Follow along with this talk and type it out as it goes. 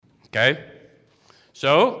Okay?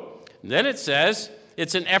 So then it says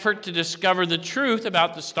it's an effort to discover the truth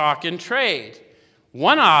about the stock in trade.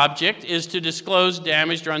 One object is to disclose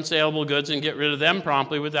damaged or unsaleable goods and get rid of them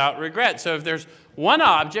promptly without regret. So if there's one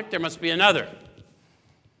object, there must be another.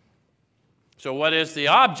 So what is the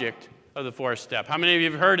object of the fourth step? How many of you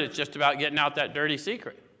have heard it's just about getting out that dirty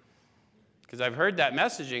secret? Because I've heard that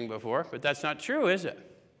messaging before, but that's not true, is it?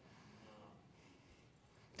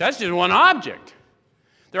 That's just one object.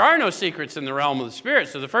 There are no secrets in the realm of the Spirit,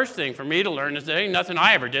 so the first thing for me to learn is there ain't nothing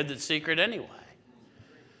I ever did that's secret anyway.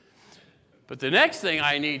 But the next thing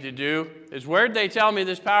I need to do is, where did they tell me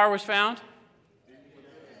this power was found?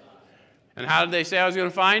 And how did they say I was going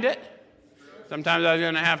to find it? Sometimes I was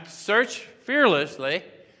going to have to search fearlessly.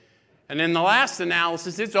 And in the last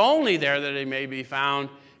analysis, it's only there that it may be found.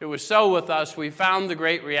 It was so with us. We found the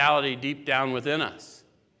great reality deep down within us.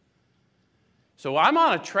 So I'm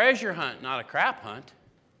on a treasure hunt, not a crap hunt.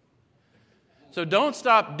 So don't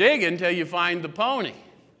stop digging till you find the pony.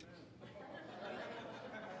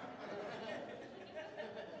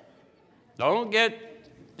 Don't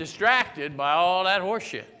get distracted by all that horse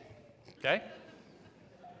shit. Okay?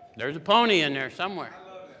 There's a pony in there somewhere.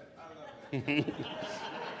 All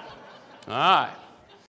right.